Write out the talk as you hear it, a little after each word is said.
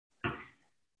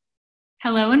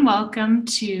Hello and welcome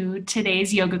to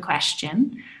today's yoga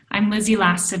question. I'm Lizzie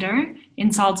Lasater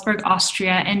in Salzburg,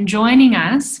 Austria, and joining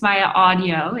us via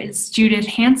audio is Judith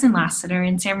Hanson Lasater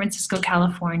in San Francisco,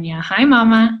 California. Hi,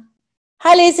 Mama.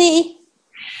 Hi, Lizzie.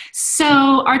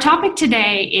 So our topic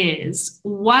today is,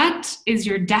 what is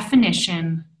your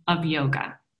definition of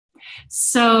yoga?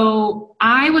 So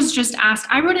I was just asked,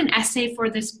 I wrote an essay for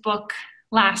this book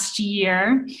last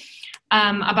year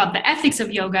about the ethics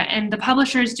of yoga, and the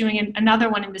publisher is doing another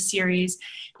one in the series.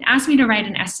 They asked me to write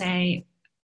an essay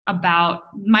about,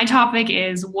 my topic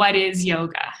is, what is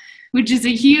yoga? Which is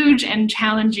a huge and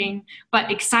challenging but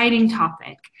exciting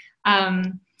topic.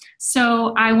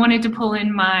 So I wanted to pull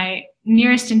in my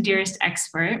nearest and dearest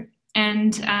expert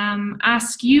and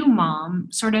ask you, Mom,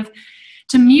 sort of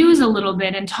to muse a little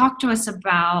bit and talk to us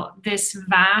about this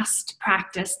vast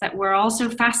practice that we're all so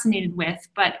fascinated with,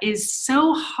 but is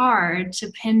so hard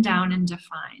to pin down and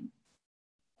define.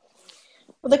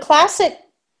 Well, the classic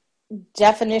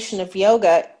definition of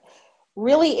yoga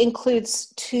really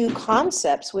includes two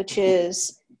concepts, which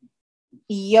is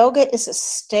yoga is a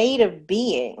state of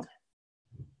being,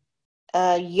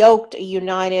 a yoked, a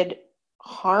united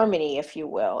harmony, if you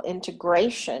will,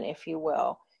 integration, if you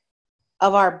will,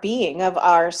 of our being, of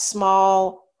our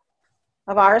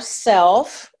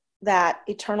self, that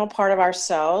eternal part of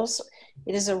ourselves.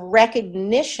 It is a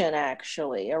recognition,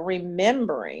 actually, a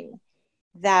remembering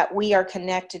that we are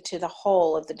connected to the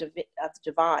whole of the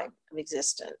divine of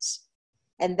existence.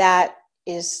 And that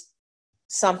is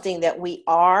something that we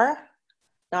are,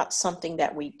 not something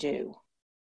that we do.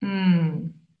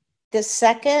 The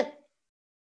second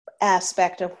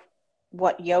aspect of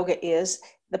what yoga is,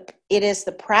 it is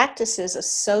the practices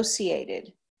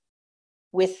associated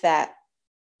with that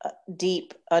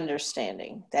deep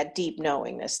understanding, that deep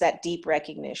knowingness, that deep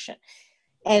recognition.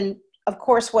 And of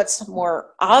course, what's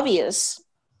more obvious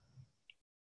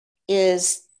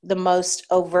is the most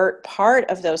overt part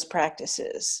of those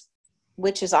practices,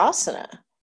 which is asana.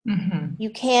 Mm-hmm. You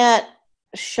can't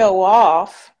show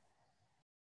off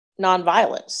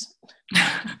nonviolence.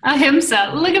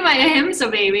 Ahimsa. Look at my ahimsa,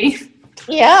 baby.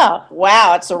 Yeah.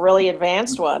 Wow. It's a really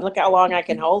advanced one. Look how long I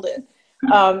can hold it.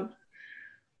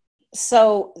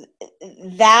 So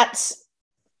that's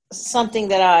something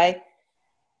that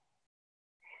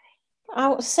I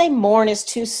would say mourn is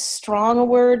too strong a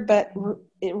word, but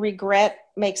regret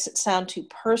makes it sound too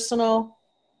personal.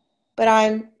 But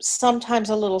I'm sometimes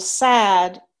a little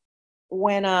sad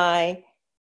when I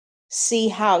see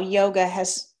how yoga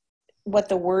has, what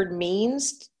the word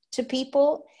means to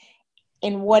people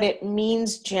and what it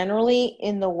means generally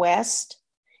in the West,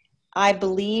 I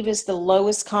believe is the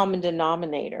lowest common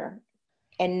denominator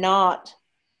and not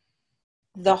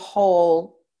the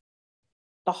whole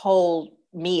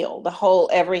meal, the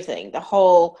whole everything, the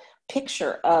whole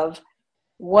picture of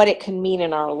what it can mean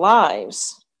in our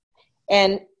lives.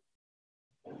 And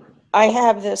I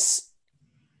have this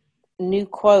new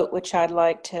quote, which I'd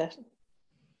like to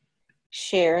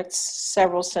share. It's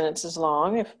several sentences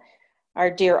long. If our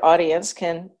dear audience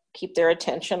can keep their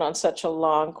attention on such a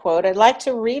long quote, I'd like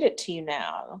to read it to you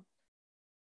now.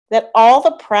 That all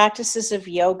the practices of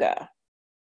yoga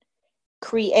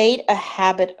create a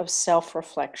habit of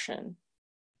self-reflection.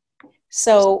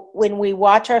 So when we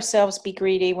watch ourselves be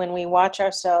greedy, when we watch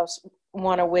ourselves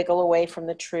want to wiggle away from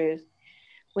the truth,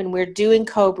 when we're doing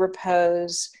cobra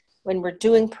pose, when we're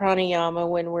doing pranayama,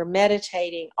 when we're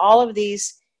meditating, all of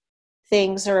these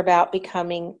things are about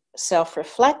becoming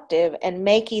self-reflective and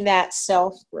making that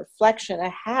self-reflection a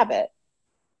habit.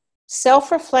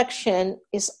 Self-reflection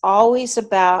is always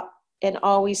about and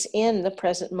always in the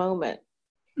present moment.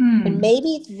 And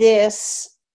maybe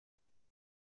this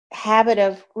habit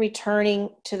of returning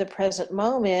to the present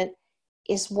moment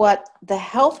is what the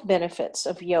health benefits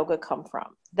of yoga come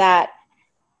from. That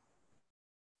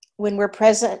when we're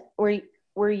present,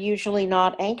 we're usually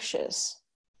not anxious.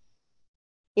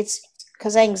 It's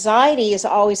because anxiety is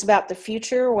always about the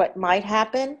future, what might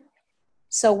happen.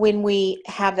 So when we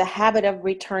have the habit of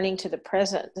returning to the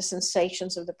present, the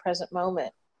sensations of the present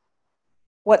moment,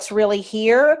 what's really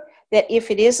here, that if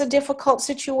it is a difficult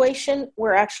situation,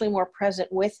 we're actually more present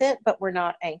with it, but we're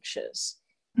not anxious.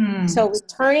 So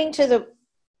returning to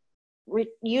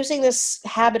using this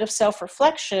habit of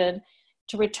self-reflection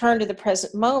to return to the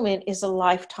present moment is a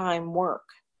lifetime work.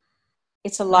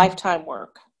 It's a lifetime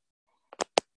work.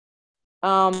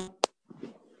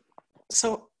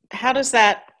 So how does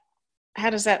that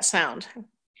sound?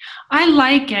 I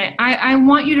like it. I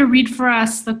want you to read for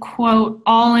us the quote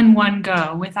all in one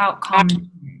go without comment.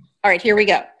 All right, here we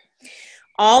go.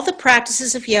 All the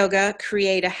practices of yoga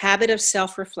create a habit of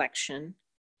self-reflection,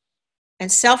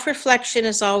 And self-reflection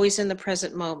is always in the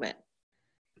present moment.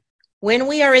 When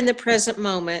we are in the present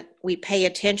moment, we pay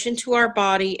attention to our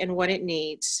body and what it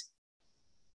needs.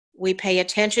 We pay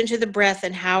attention to the breath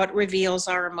and how it reveals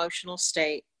our emotional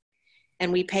state.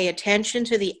 And we pay attention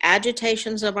to the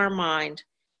agitations of our mind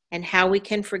and how we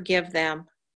can forgive them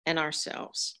and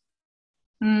ourselves.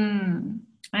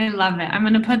 I love it. I'm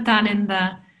going to put that in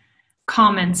the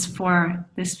comments for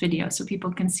this video so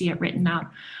people can see it written out.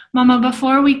 Mama,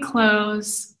 before we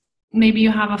close, maybe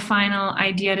you have a final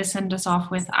idea to send us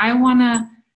off with. I want to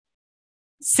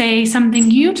say something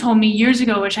you told me years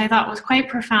ago, which I thought was quite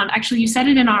profound. Actually, you said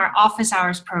it in our office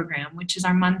hours program, which is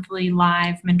our monthly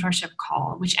live mentorship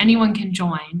call, which anyone can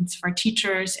join. It's for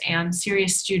teachers and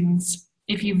serious students.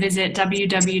 If you visit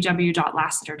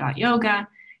www.lasater.yoga,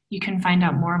 you can find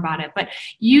out more about it. But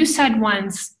you said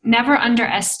once, never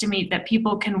underestimate that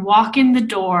people can walk in the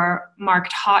door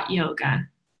marked hot yoga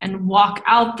and walk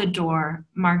out the door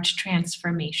marked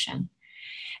transformation.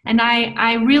 And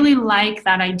I really like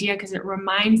that idea because it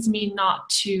reminds me not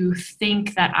to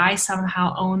think that I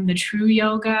somehow own the true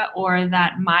yoga or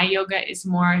that my yoga is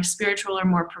more spiritual or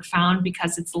more profound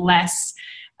because it's less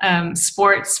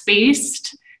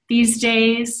sports-based these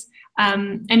days.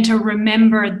 And to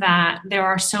remember that there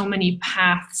are so many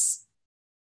paths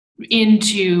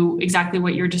into exactly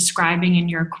what you're describing in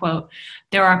your quote.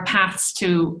 There are paths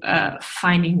to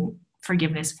finding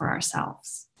forgiveness for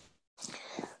ourselves.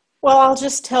 Well, I'll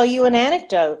just tell you an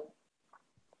anecdote.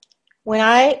 When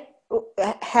I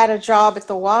had a job at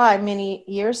the Y many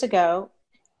years ago,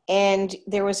 and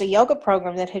there was a yoga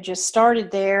program that had just started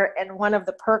there, and one of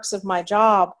the perks of my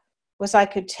job was I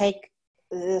could take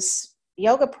this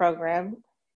yoga program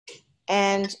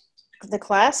and the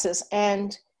classes,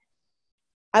 and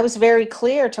I was very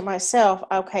clear to myself,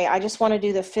 okay, I just want to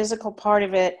do the physical part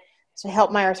of it to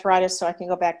help my arthritis so I can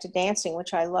go back to dancing,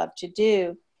 which I love to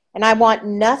do. And I want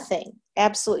nothing,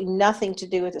 absolutely nothing to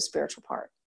do with the spiritual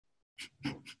part.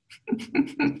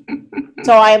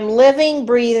 So I am living,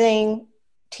 breathing,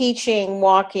 teaching,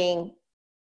 walking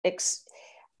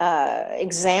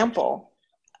example,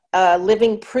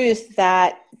 living proof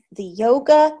that the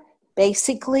yoga,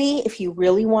 basically, if you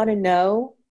really want to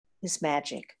know, is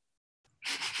magic.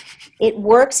 It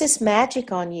works as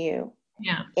magic on you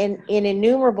in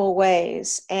innumerable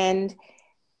ways. And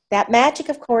that magic,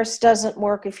 of course, doesn't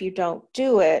work if you don't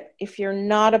do it. If you're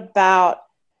not about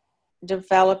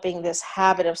developing this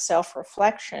habit of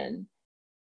self-reflection,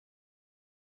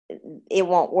 it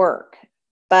won't work.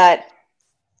 But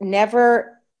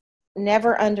never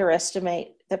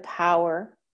underestimate the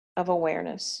power of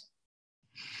awareness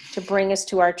to bring us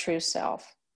to our true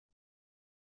self.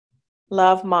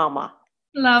 Love, Mama.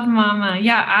 Love, Mama.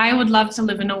 Yeah, I would love to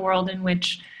live in a world in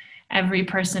which every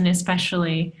person,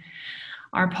 especially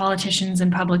our politicians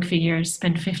and public figures,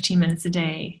 spend 15 minutes a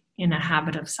day in a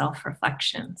habit of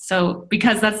self-reflection. So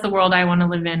because that's the world I want to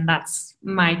live in, that's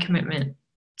my commitment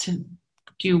to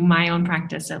do my own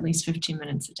practice at least 15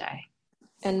 minutes a day.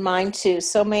 And mine too.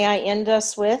 So may I end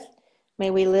us with,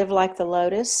 may we live like the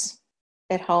lotus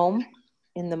at home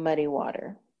in the muddy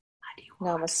water.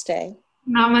 Namaste.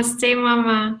 Namaste,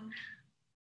 Mama.